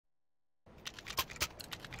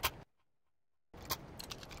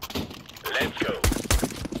Let's go.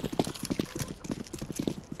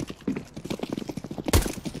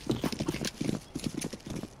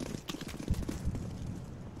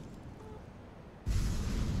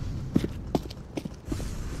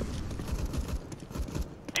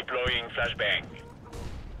 Deploying flashbang.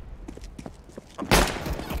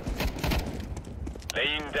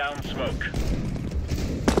 Laying down smoke.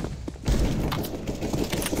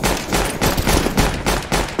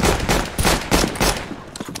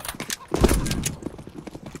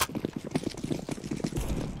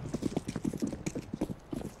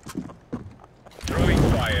 Throwing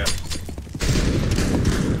fire.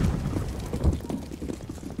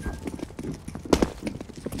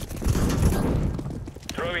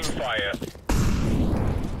 Throwing fire.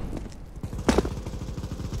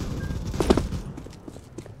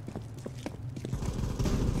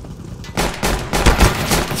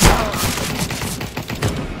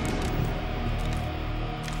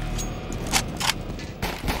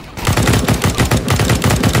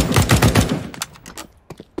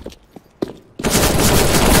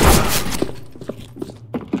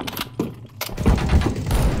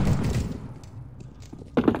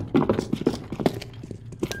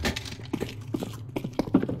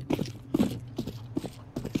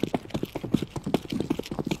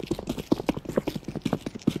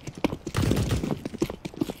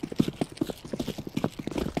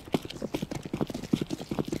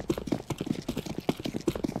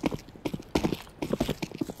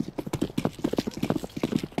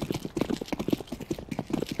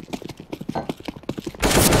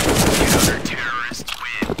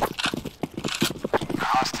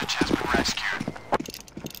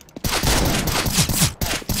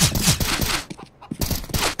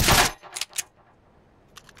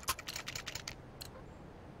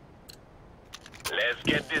 Let's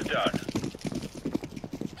get this done.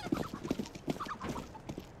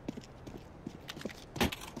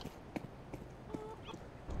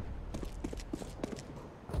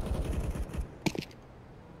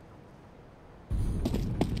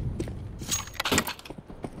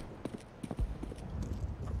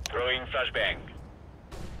 Throwing flashbang.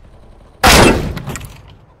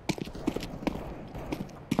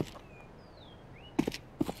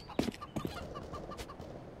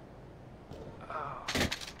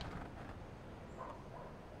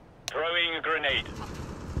 Throwing a grenade.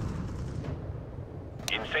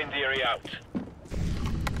 Incendiary out.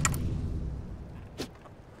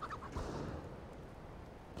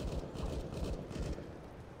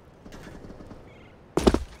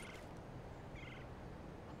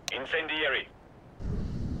 Incendiary.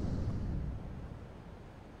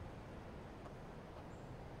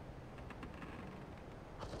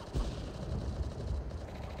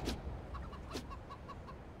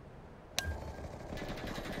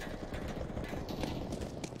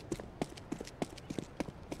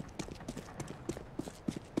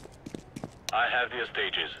 I have the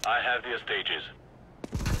stages. I have the stages.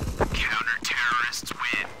 Counter-terrorists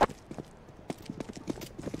win.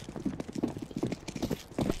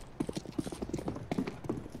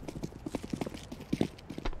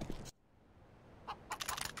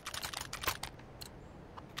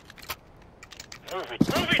 Move it!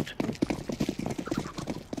 Move it!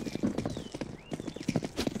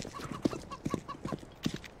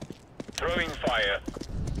 Throwing fire.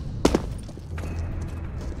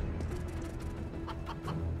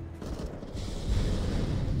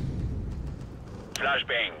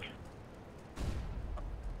 Flashbang.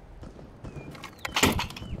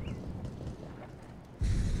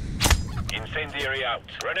 Incendiary out.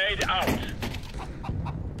 Grenade out.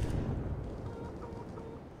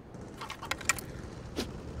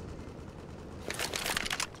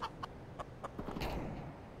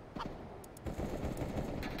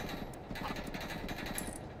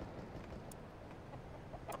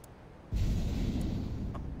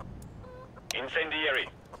 Incendiary.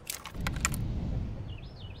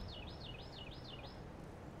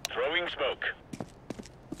 Throwing smoke.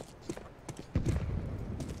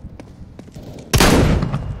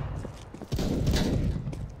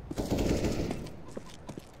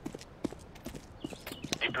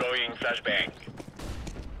 Deploying flashbang.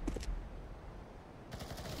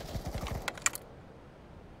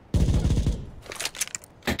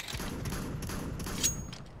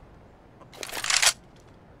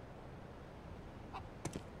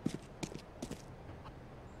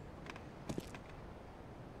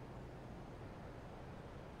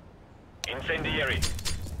 Incendiary.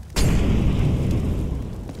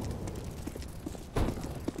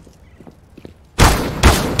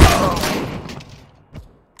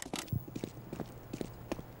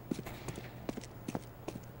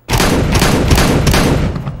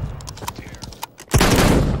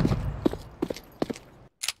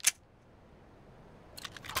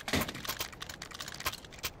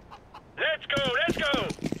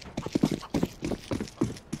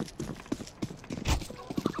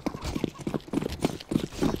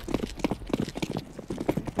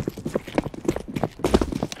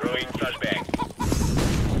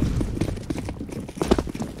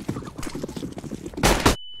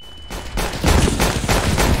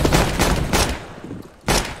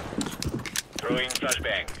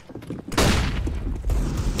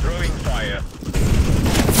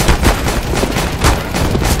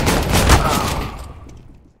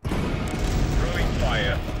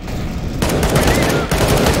 fire.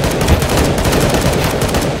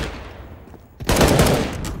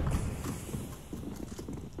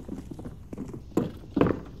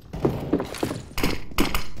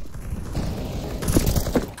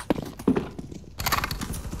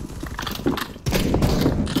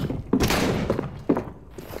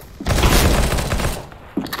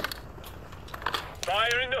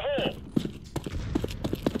 Fire in the hole.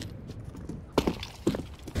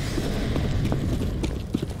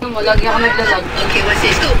 Okay, what's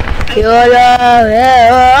this? Go. 有人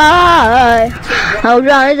爱，好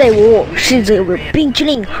让人在我是这个冰淇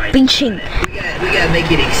淋，冰淇淋 We gotta make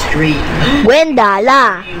it extreme. 完蛋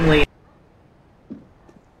啦！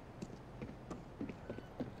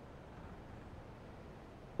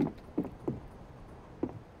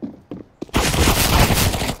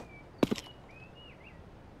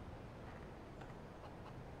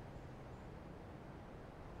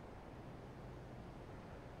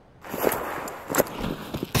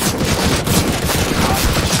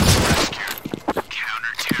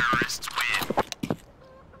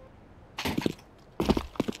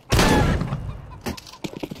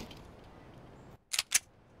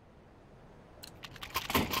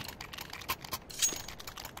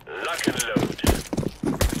 Lock and load.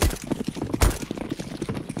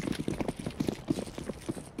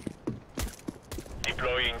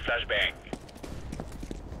 Deploying flashbang.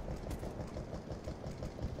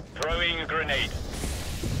 Throwing a grenade.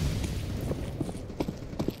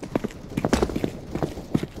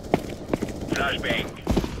 Flashbang.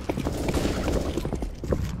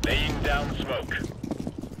 Laying down smoke.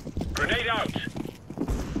 Grenade out.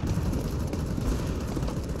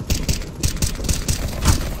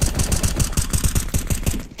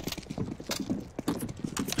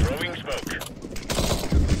 Throwing smoke.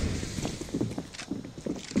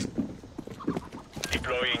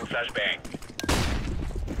 Deploying flashbang.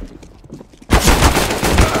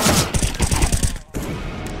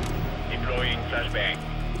 Deploying flashbang.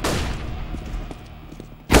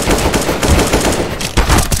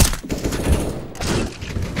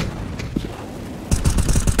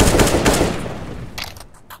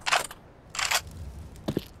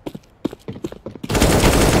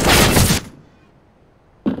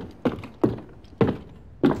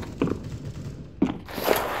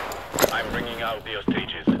 I'm bringing out the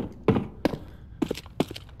hostages.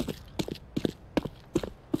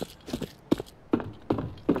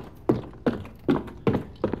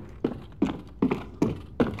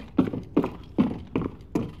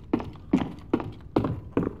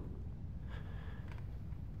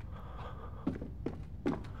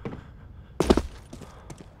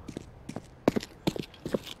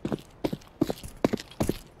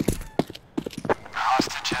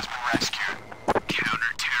 Hostage has been rescued.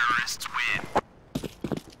 Counter-terrorists win.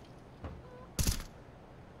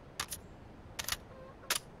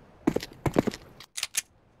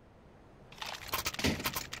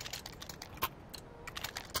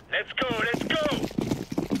 Let's go, let's go!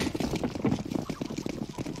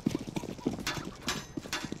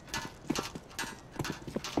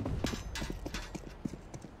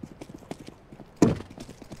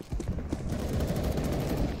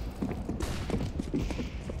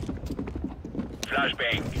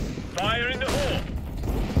 Flashbang. Fire in the hole.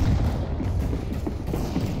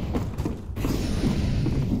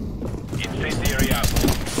 Incendiary out.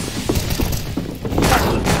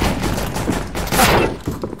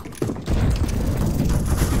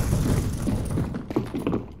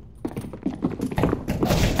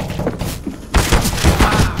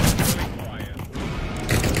 Fire.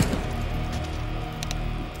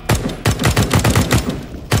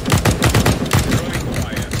 Throwing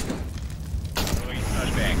fire. Throwing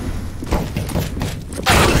flashbang.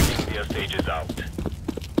 Bringing the hostages out.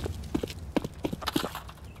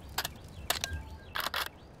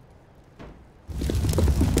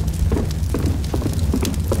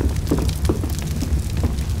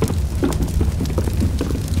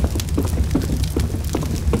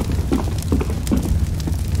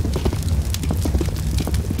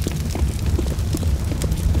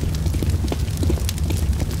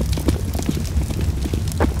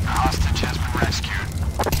 Hostage has been rescued.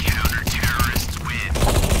 Counter-terrorists win.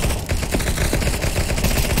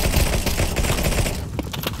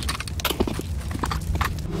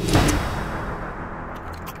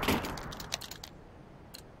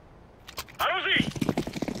 Allons-y!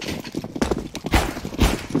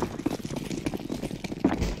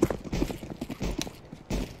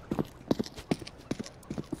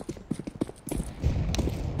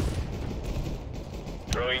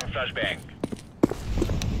 Throwing flashbang.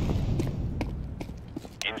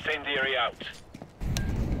 Incendiary out.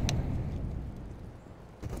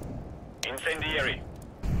 Incendiary.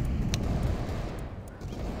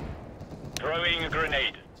 Throwing a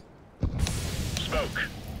grenade. Smoke.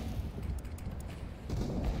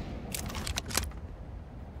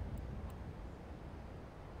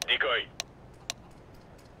 Decoy.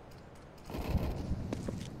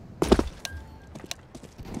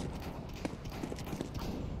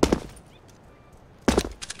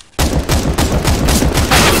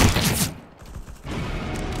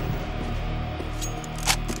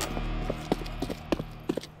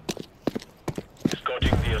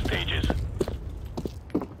 Escorting the stages.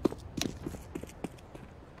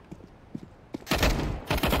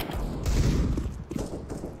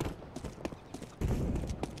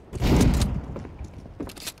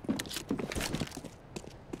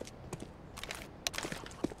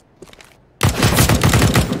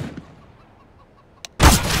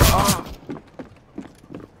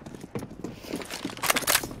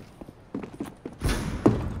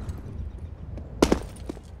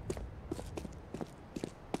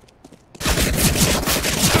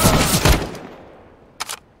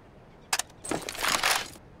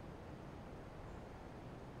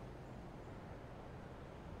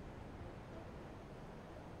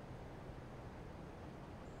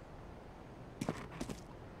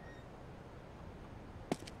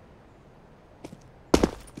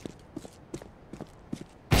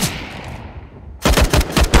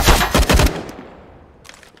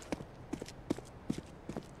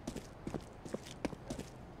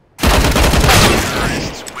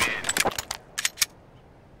 Terrorists win.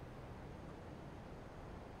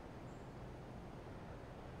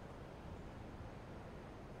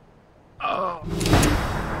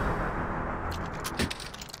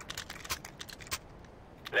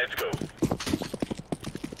 Let's go.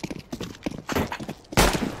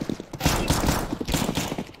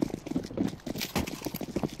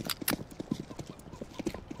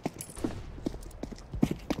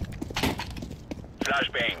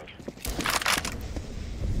 Flashbang.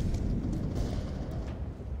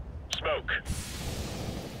 Smoke.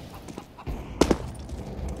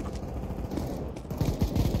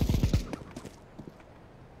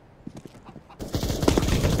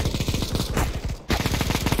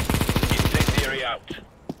 Incendiary out.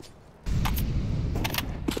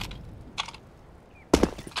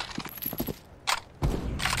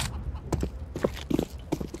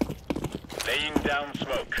 Laying down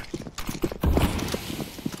smoke.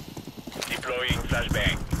 Deploying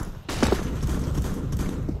flashbang.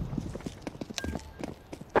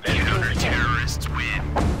 Counter-terrorists win.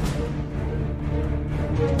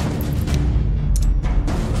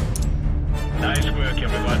 Nice work,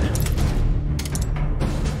 everyone.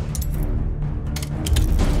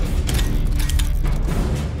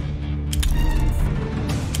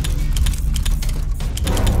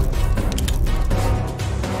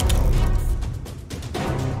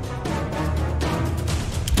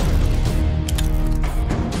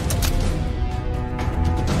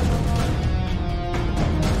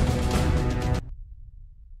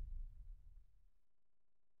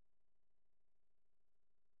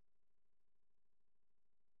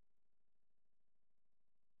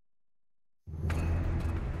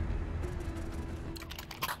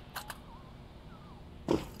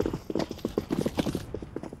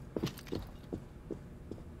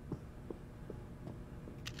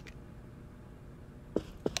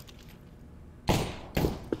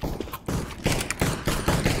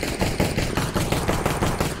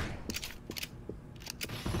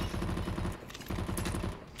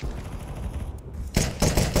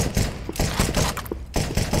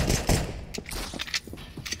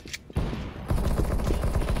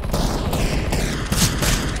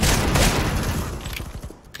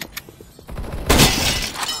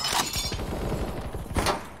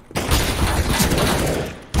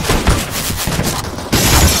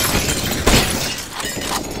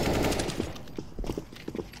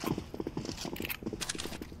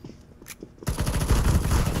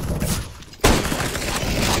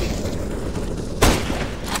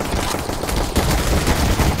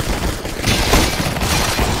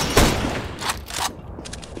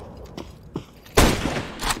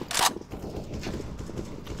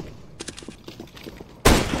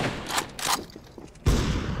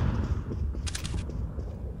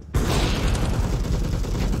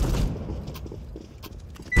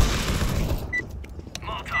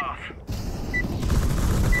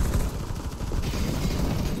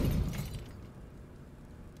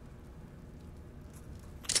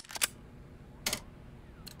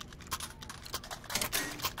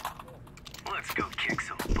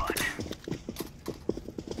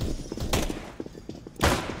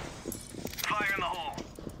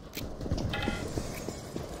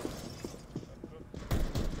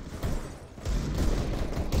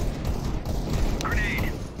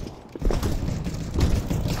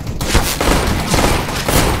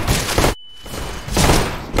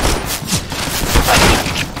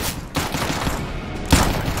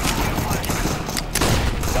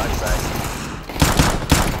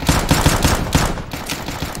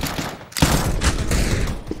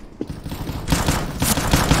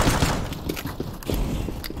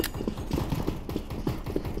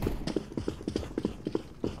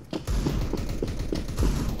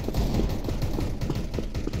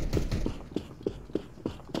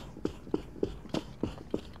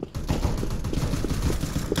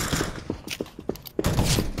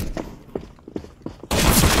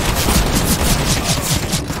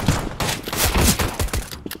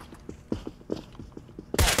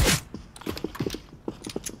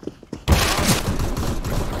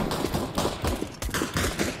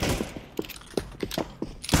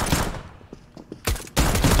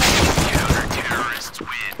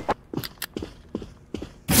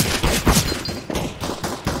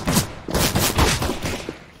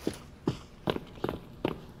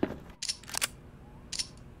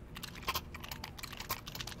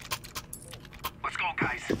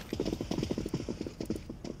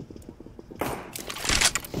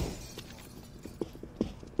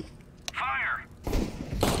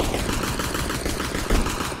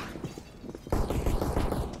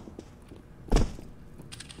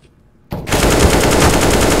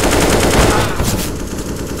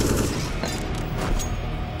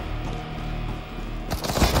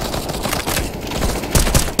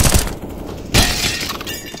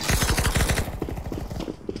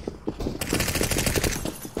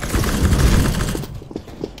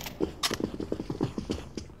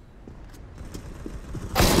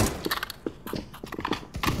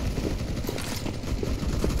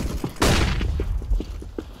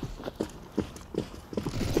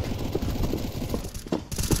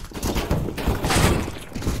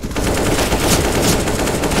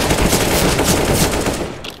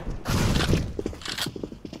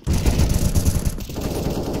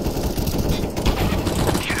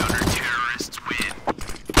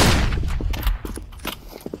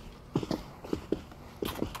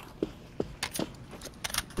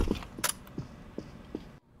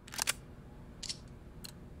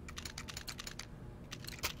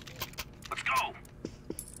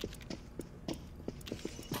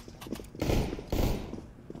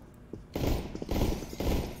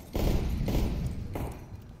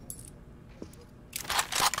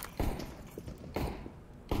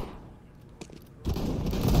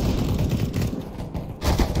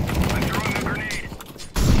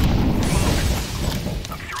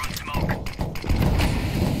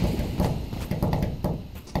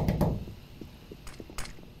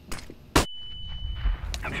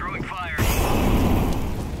 I'm throwing fire.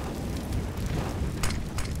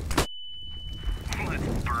 Let's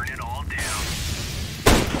burn it all down.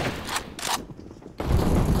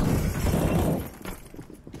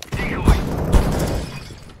 Decoy.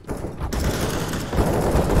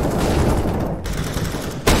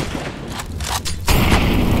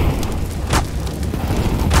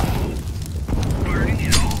 Burning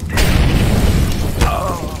it all down.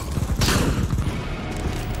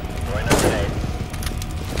 Throwing a grenade.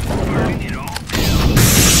 Burning it all down.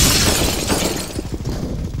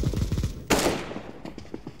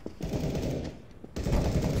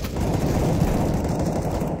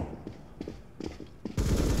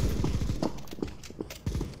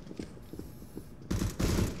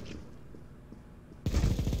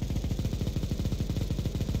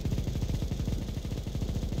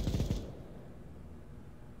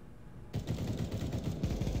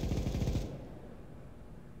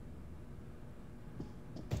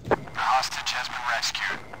 Hostage has been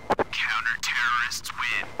rescued. Counter-terrorists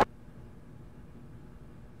win.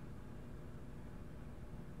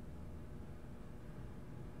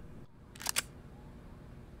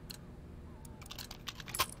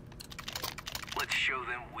 Let's show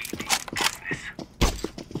them we mean business.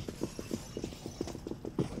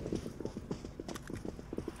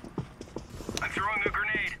 I'm throwing a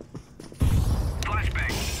grenade.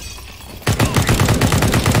 Flashbang.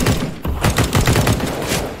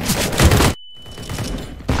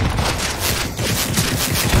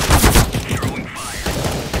 Throwing fire.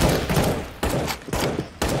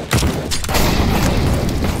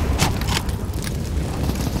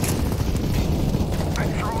 I'm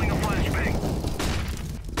throwing a flashbang.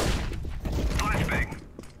 Flashbang.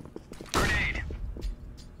 Grenade.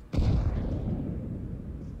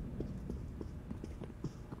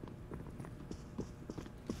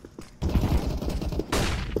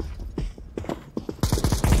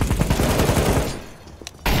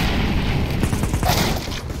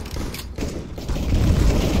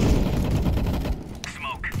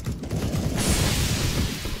 Smoke.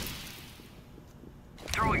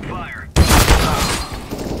 Throwing fire.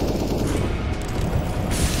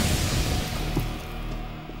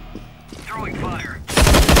 Throwing fire.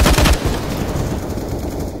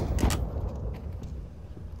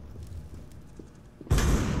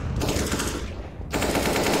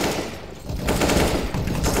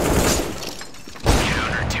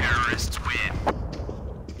 Counter-terrorists win.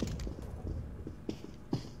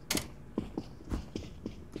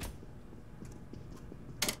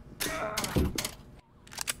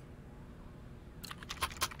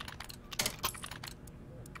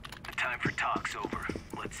 The time for talk's over.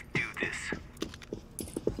 Let's do this.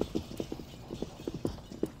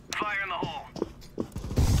 Fire in the hole.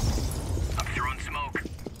 I'm throwing smoke.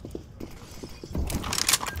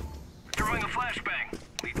 Throwing a flashbang.